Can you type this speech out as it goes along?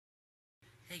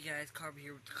Hey guys, Carver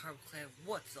here with the Carver Clan.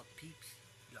 What's up, peeps?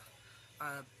 Yeah.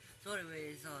 So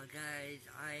anyways, guys,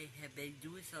 I have been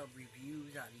doing some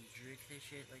reviews on these drinks and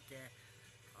shit like that.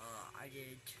 I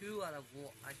did two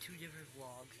different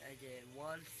vlogs. I did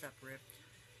one separate,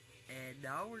 and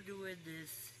now we're doing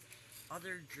this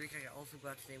other drink I also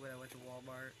got today when I went to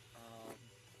Walmart.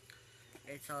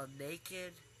 It's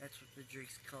Naked. That's what the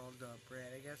drink's called,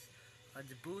 brand, I guess.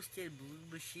 The boosted blue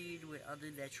machine with other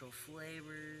natural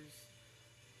flavors.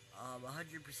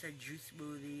 100% juice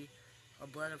smoothie, a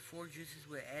blend of 4 juices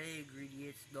with added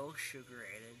ingredients, no sugar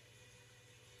added.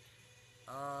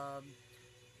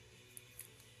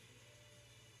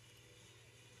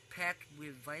 Packed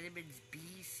with vitamins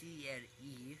B, C, and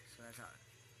E, so that's hot.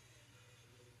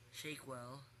 Shake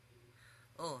well.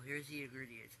 Oh, here's the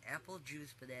ingredients: apple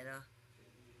juice, banana,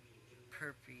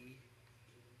 purpy,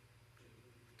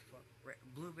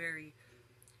 blueberry,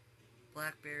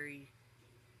 blackberry,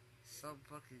 some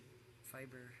fucking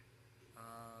fiber,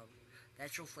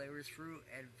 natural flavors, fruit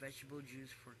and vegetable juice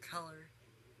for color,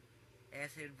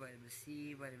 acid, vitamin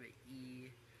C, vitamin E,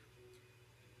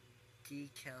 D,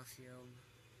 calcium,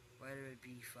 vitamin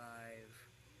B5,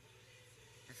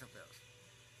 and something else.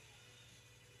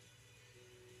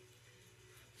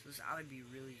 So this ought to be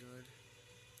really good.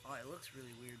 Oh, it looks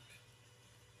really weird.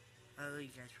 I know you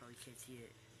guys probably can't see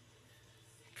it.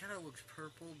 It kind of looks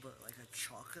purple, but like a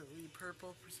chocolatey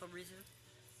purple for some reason.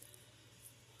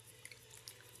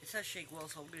 It says shake well,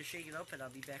 so I'm going to shake it up, and I'll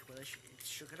be back when it's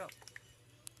shook it up.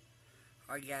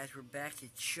 Alright guys, we're back.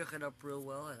 It's shook it up real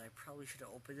well, and I probably should have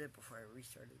opened it before I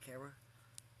restarted the camera.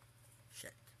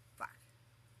 Shit. Fuck.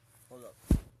 Hold up.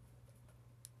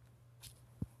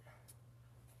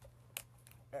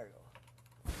 There we go.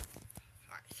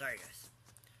 Alright, sorry guys.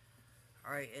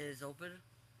 Alright, it is open.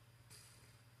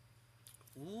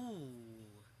 Ooh,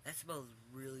 that smells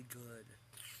really good.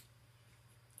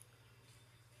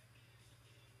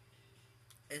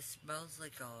 It smells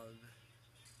like,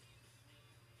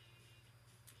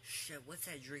 shit, what's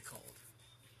that drink called?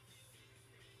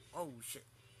 Oh, shit.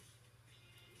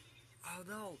 Oh,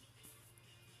 no.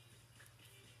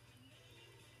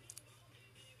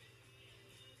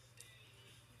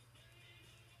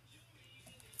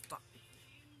 Fuck.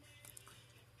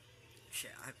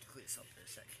 Shit, I have to clean this up in a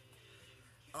sec.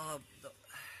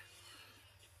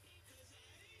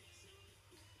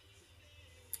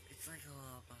 It's like,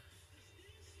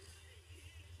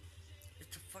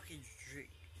 it's a fucking drink.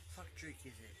 Fuck drink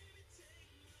is it?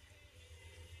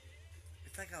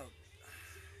 It's like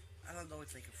I don't know,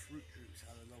 it's like a fruit juice.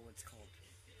 I don't know what it's called.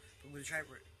 But I'm gonna try it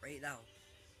right now.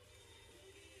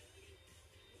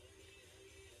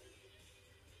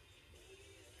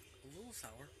 A little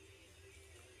sour.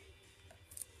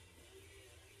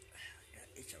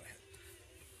 Yeah, itch on my head.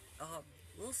 A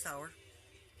little sour.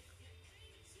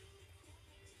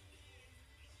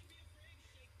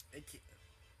 It's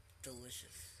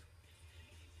delicious.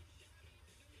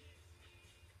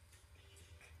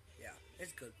 Yeah,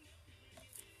 it's good.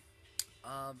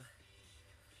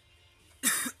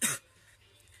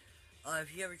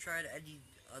 If you ever tried any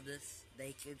of this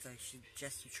Nakeds, I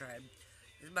suggest you try them.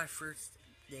 This is my first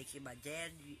Naked. My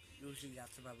dad usually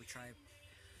got some I would try.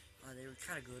 They were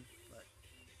kind of good, but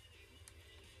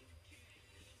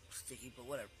sticky, but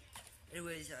whatever.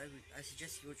 Anyways, I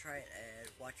suggest you go try it and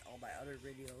watch all my other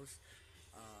videos.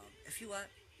 If you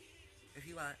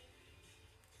want,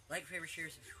 like, favorite, share,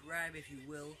 subscribe if you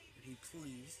will, if you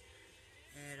please.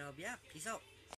 And yeah, peace out.